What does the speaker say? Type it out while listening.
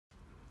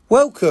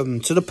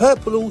Welcome to the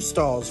Purple All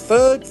Stars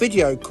third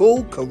video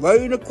called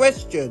Corona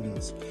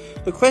Questions.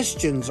 The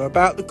questions are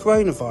about the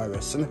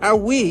coronavirus and how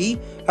we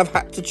have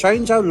had to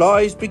change our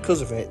lives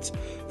because of it.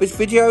 This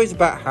video is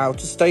about how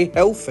to stay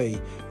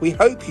healthy. We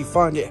hope you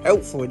find it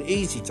helpful and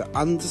easy to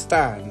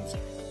understand.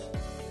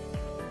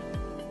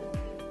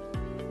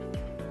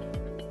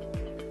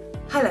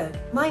 Hello,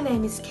 my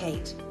name is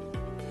Kate.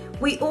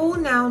 We all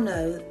now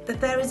know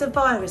that there is a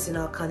virus in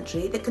our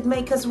country that could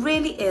make us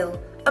really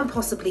ill and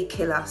possibly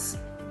kill us.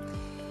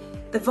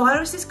 The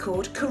virus is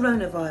called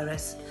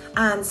coronavirus,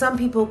 and some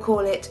people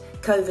call it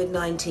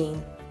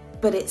COVID-19,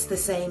 but it's the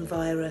same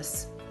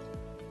virus.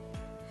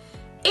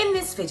 In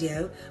this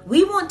video,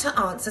 we want to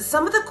answer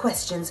some of the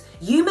questions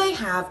you may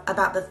have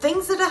about the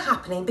things that are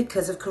happening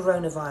because of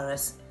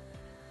coronavirus.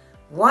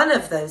 One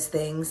of those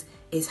things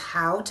is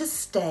how to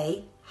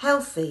stay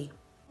healthy.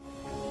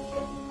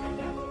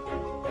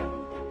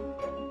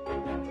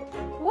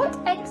 What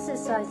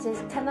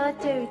exercises can I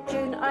do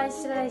during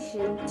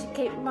isolation to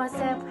keep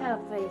myself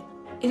healthy?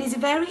 It is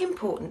very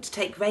important to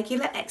take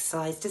regular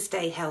exercise to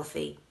stay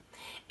healthy.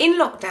 In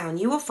lockdown,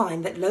 you will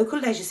find that local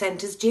leisure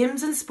centres,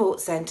 gyms and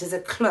sports centres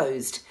are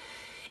closed.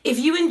 If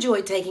you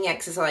enjoy taking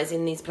exercise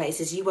in these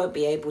places, you won't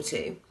be able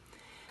to.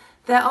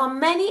 There are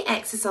many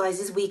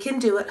exercises we can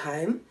do at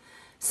home.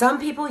 Some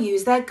people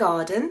use their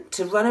garden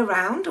to run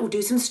around or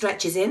do some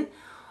stretches in,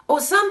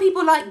 or some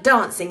people like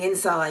dancing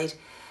inside.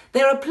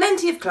 There are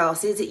plenty of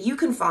classes that you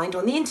can find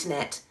on the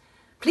internet.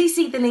 Please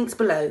see the links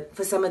below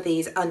for some of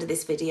these under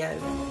this video.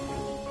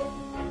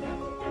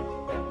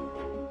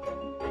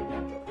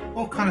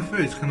 What kind of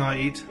foods can I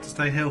eat to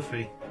stay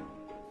healthy?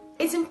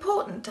 It's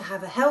important to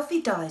have a healthy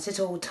diet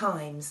at all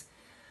times.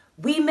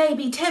 We may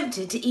be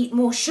tempted to eat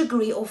more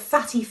sugary or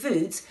fatty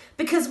foods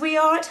because we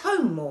are at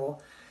home more.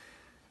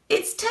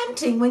 It's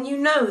tempting when you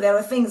know there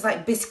are things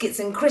like biscuits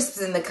and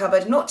crisps in the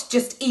cupboard not to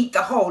just eat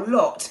the whole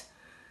lot.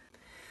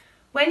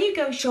 When you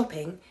go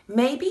shopping,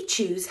 maybe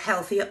choose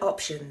healthier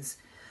options.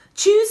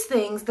 Choose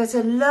things that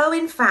are low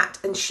in fat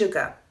and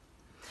sugar.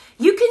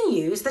 You can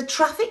use the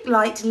traffic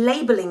light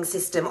labelling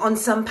system on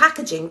some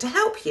packaging to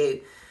help you.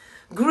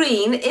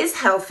 Green is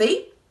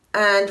healthy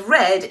and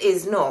red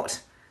is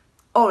not.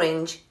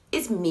 Orange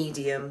is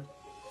medium.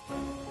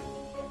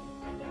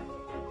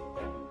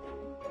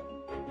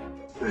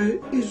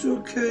 Is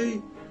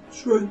okay,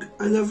 shrug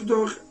and have a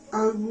dog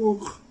and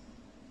walk.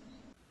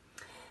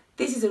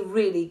 This is a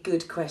really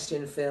good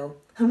question, Phil.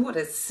 And what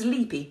a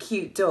sleepy,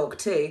 cute dog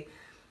too.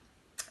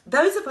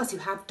 Those of us who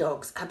have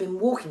dogs have been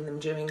walking them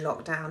during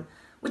lockdown,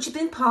 which has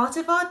been part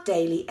of our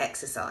daily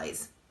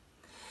exercise.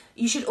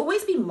 You should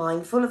always be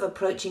mindful of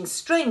approaching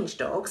strange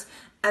dogs,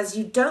 as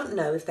you don't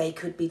know if they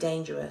could be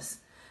dangerous.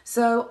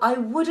 So I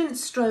wouldn't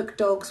stroke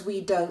dogs we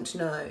don't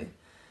know.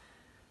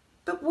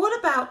 But what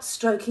about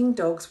stroking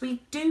dogs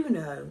we do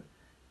know?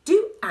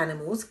 Do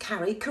animals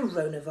carry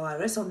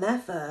coronavirus on their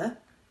fur?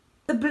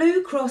 The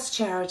Blue Cross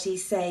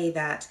charities say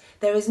that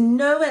there is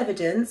no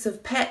evidence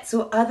of pets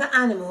or other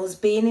animals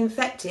being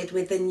infected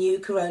with the new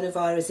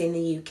coronavirus in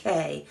the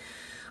UK,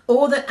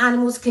 or that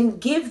animals can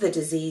give the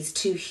disease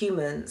to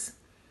humans.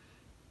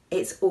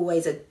 It's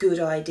always a good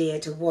idea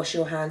to wash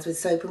your hands with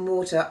soap and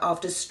water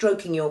after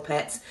stroking your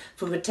pets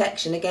for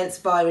protection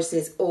against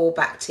viruses or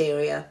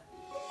bacteria.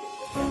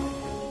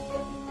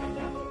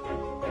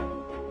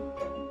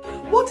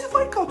 What if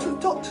I got a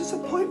doctor's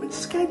appointment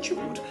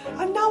scheduled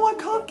and now I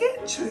can't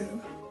get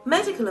to?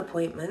 Medical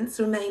appointments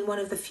remain one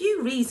of the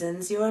few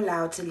reasons you're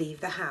allowed to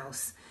leave the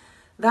house.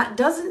 That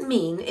doesn't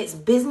mean it's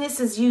business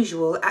as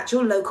usual at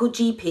your local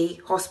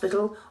GP,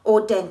 hospital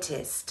or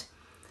dentist.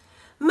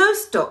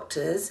 Most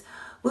doctors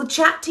will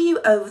chat to you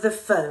over the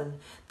phone.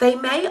 They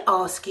may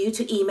ask you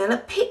to email a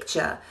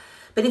picture,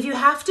 but if you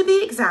have to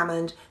be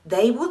examined,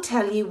 they will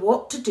tell you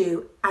what to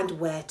do and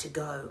where to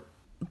go.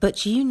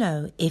 But you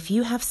know, if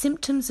you have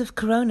symptoms of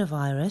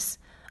coronavirus,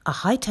 a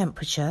high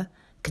temperature,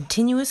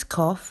 continuous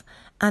cough,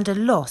 and a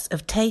loss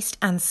of taste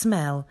and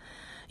smell,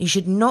 you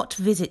should not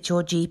visit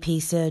your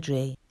GP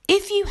surgery.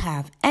 If you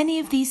have any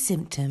of these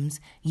symptoms,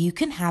 you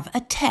can have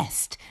a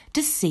test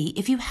to see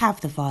if you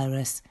have the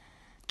virus.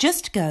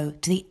 Just go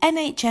to the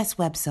NHS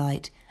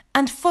website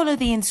and follow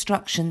the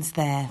instructions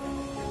there.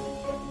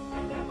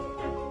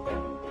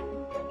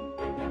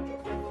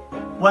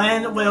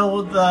 When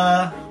will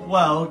the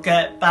world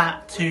get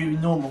back to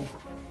normal?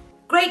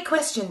 Great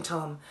question,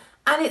 Tom.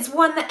 And it's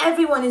one that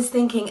everyone is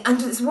thinking,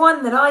 and it's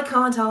one that I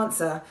can't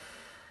answer.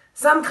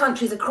 Some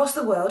countries across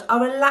the world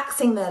are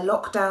relaxing their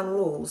lockdown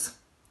rules.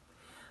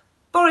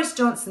 Boris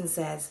Johnson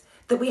says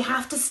that we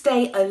have to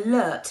stay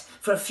alert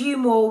for a few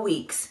more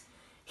weeks.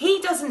 He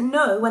doesn't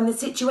know when the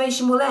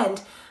situation will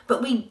end,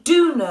 but we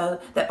do know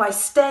that by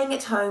staying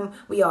at home,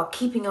 we are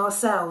keeping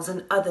ourselves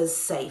and others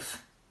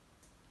safe.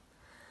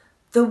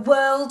 The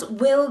world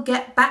will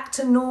get back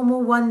to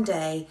normal one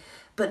day,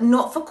 but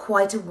not for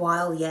quite a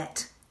while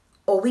yet.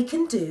 All we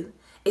can do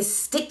is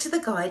stick to the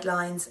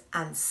guidelines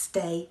and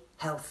stay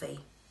healthy.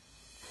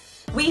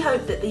 We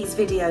hope that these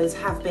videos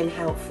have been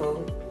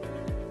helpful.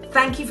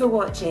 Thank you for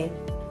watching.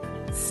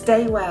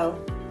 Stay well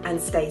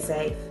and stay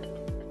safe.